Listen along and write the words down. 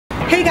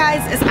Hey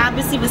guys, it's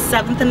Abesi with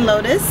 7th and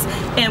Lotus,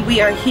 and we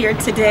are here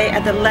today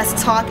at the Let's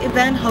Talk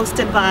event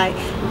hosted by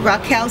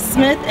Raquel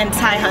Smith and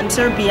Ty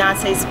Hunter,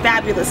 Beyonce's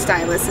fabulous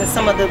stylists and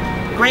some of the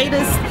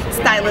greatest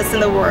stylists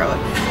in the world.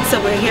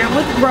 So we're here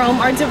with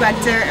Rome, our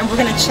director, and we're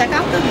going to check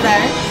out the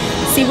event,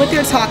 see what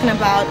they're talking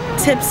about,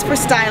 tips for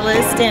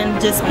stylists and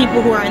just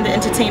people who are in the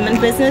entertainment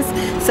business.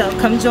 So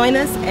come join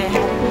us and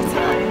have a good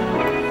time.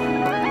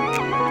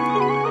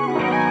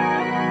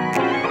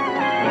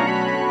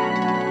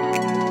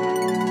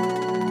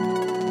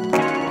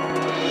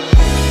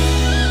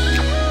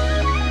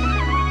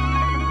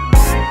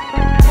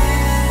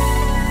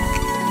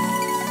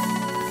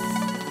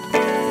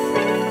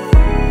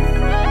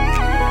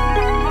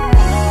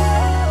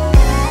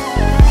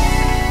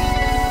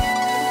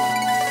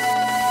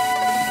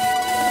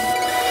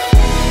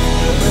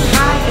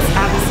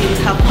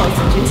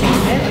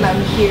 Entertainment, and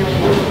I'm here with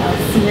Raquel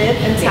Smith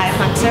and Ty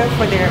Hunter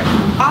for their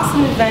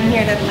awesome event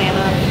here in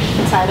Atlanta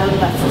entitled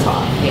Let's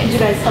Talk. Could you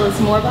guys tell us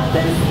more about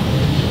this?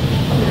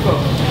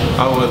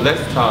 Oh, well,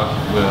 Let's Talk,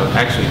 well,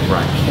 actually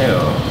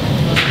Raquel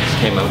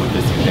came up with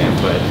this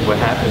event, but what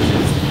happens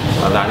is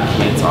a lot of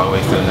kids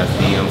always send us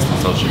DMs from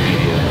social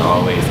media and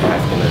always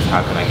asking us,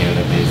 how can I get in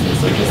the business?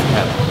 So just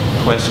have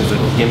questions of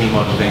give me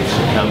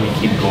motivation, help me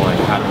keep going,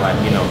 how do I,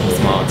 from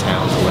small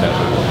towns or whatever.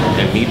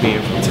 And me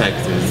being from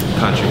Texas,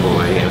 country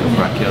boy, and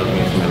Raquel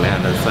being from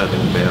Atlanta,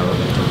 Southern Belle,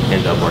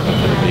 end up working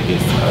for the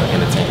biggest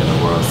entertainer in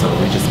the world. So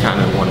we just kind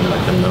of want to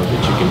let them know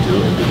that you can do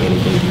and be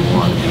anything you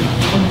want to be.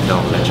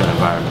 Don't let your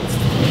environments,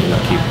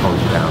 keep pulling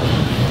you down.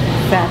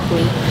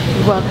 Exactly.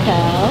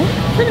 Raquel?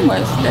 Pretty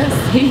much,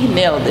 he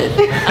nailed it.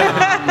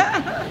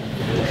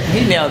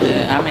 He nailed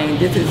it. I mean,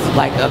 this is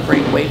like a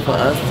great way for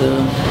us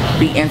to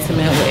be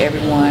intimate with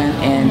everyone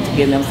and to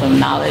give them some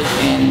knowledge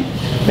and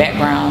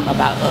background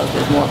about us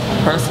that's more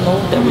personal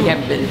that we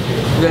haven't been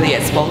really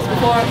exposed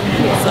before.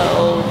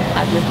 So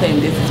I just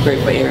think this is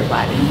great for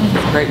everybody.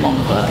 It's a great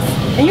moment for us.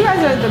 And you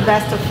guys are the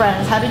best of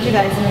friends. How did you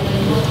guys meet?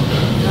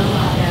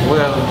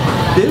 Well,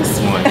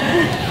 this one,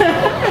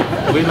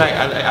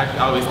 I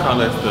always call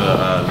us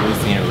the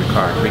Lucy and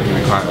Ricky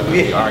Ricard.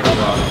 We argue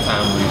all the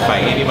time. We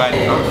fight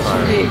anybody on the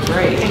phone.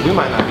 We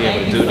might not be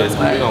able to do this,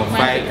 but we're going to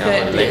fight. I'm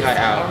going to lay her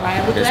out.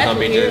 It's going to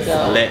be just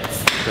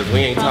let's, because we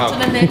ain't talking.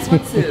 To the next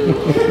one too.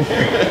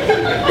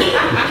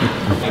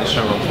 The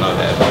showrooms know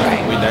that.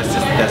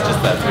 That's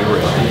just us. We're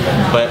real.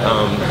 But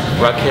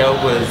Raquel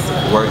was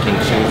working.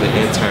 She was an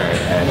intern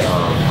at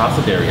House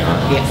of Darion.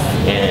 Yes.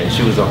 And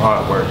she was a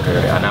hard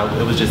worker. And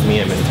it was just me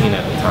and Miss Tina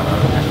at the time.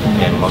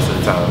 And most of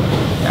the time,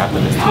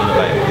 after Miss Tina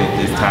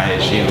is tired,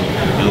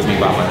 it was me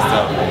by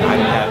myself. And I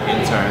didn't have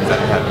interns. I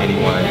didn't have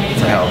anyone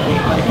to help me.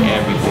 Like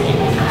everything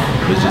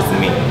was just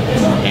me.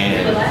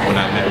 And when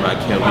I met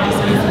Raquel, we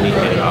just instantly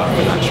hit it off.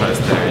 And I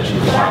trust her. And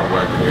she's a hard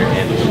worker.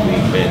 And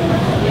we've been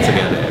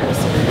together ever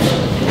since.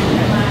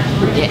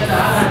 Yes.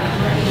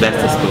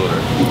 That's the story.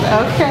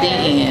 Okay. The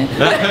end.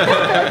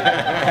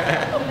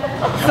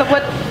 So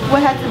what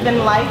has it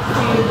been like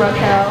for you,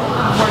 Raquel,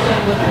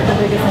 working with the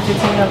biggest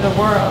entertainer of the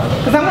world?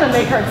 Because I'm going to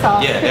make her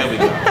talk. Yeah, there we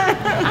go. I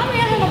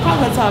mean, I have no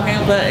problem talking,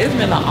 but it's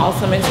been an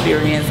awesome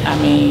experience. I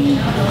mean,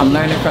 I'm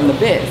learning from the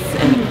best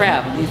in the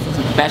craft. These are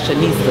some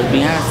fashionistas,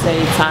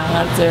 Beyonce, Ty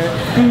Hunter,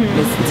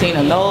 Miss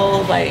Tina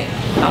Knowles. Like,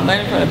 I'm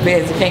learning from the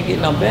best. You can't get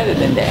no better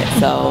than that.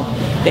 So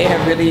they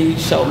have really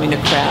showed me the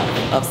craft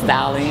of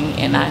styling,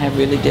 and I have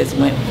really just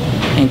went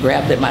and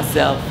grabbed it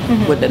myself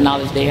with the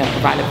knowledge they have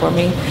provided for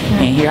me.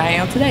 And here I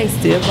am today,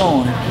 still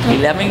going,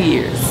 11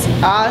 years.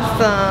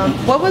 Awesome.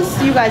 What was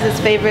you guys'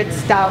 favorite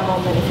style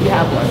moment, if you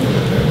have one?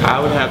 I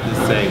would have to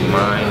say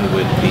mine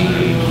would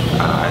be,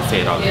 I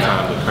say it all the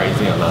time, but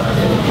Crazy in Love.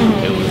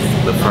 It was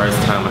the first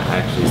time I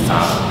actually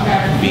saw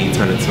me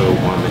turn into a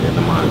woman in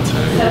the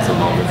monitor. It was a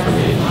moment for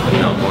me,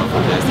 going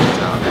from Destiny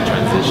Child, the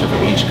transition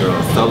from each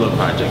girl's solo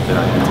project that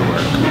I had to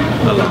work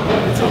alone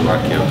until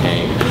Raquel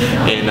came.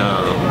 And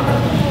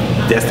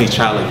Destiny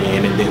Child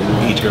again, and then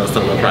each girl's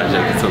solo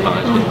project until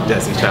launch, and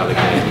Destiny Child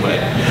again. But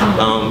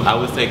I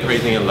would say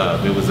Crazy in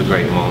Love. It was a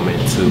great moment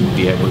to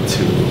be able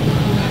to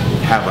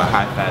have a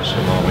high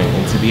fashion moment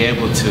and to be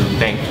able to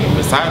thank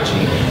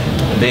Versace.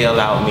 They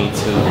allowed me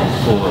to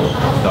pull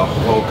the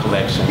whole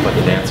collection for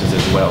the dancers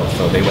as well.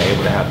 So they were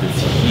able to have this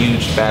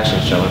huge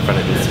fashion show in front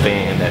of this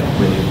fan that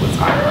really was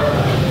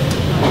iconic.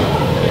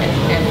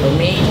 And for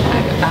me,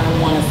 I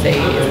don't want to say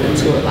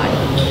it's the tour life.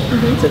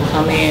 To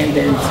come in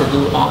and to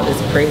do all this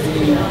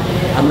crazy,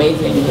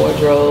 amazing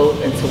wardrobe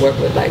and to work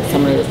with like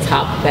some of the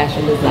top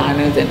fashion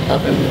designers and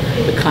up and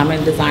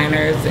becoming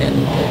designers and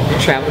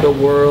travel the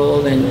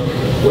world and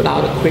with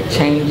all the quick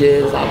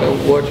changes, all the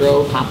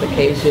wardrobe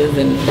complications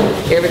and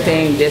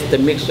everything, just the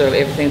mixture of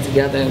everything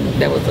together.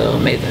 That was an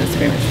amazing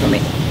experience for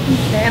me.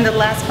 Okay, and the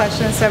last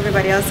question, so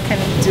everybody else can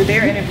do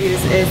their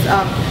interviews, is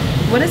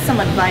what is some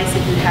advice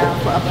that you have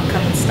for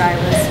up-and-coming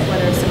stylists,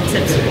 whether it's some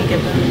tips you can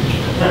give them?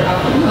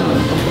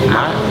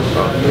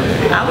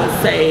 I would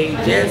say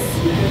just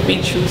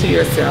be true to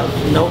yourself.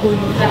 Know who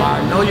you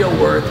are. Know your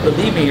worth.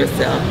 Believe in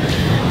yourself.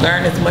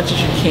 Learn as much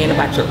as you can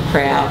about your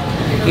craft.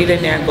 Get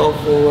in there and go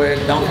for it.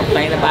 Don't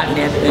complain about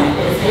nothing.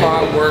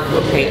 Hard work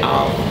will pay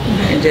off.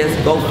 And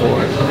just go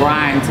for it.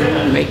 Grind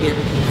to make it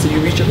till you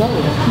reach your goal.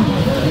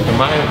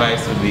 My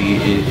advice would be,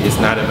 it's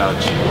not about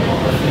you.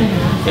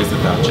 It's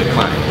about your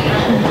client.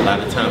 A lot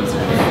of times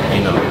when,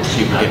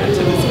 people get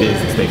into this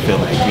business, they feel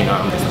like,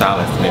 I'm the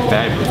stylist and they're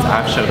fabulous.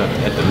 I've showed up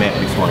at the Met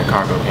before in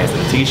cargo pants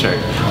and a t-shirt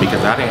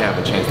because I didn't have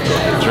a chance to go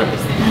get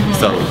dressed.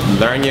 So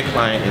learn your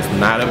client. It's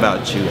not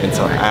about you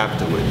until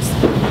afterwards.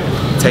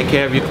 Take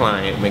care of your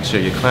client, make sure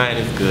your client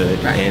is good,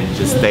 and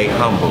just stay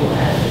humble.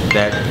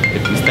 That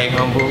if you stay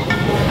humble,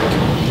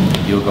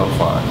 you'll go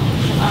far.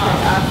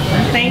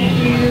 Thank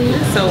you.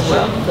 So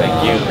well.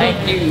 Thank you.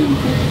 Thank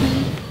you.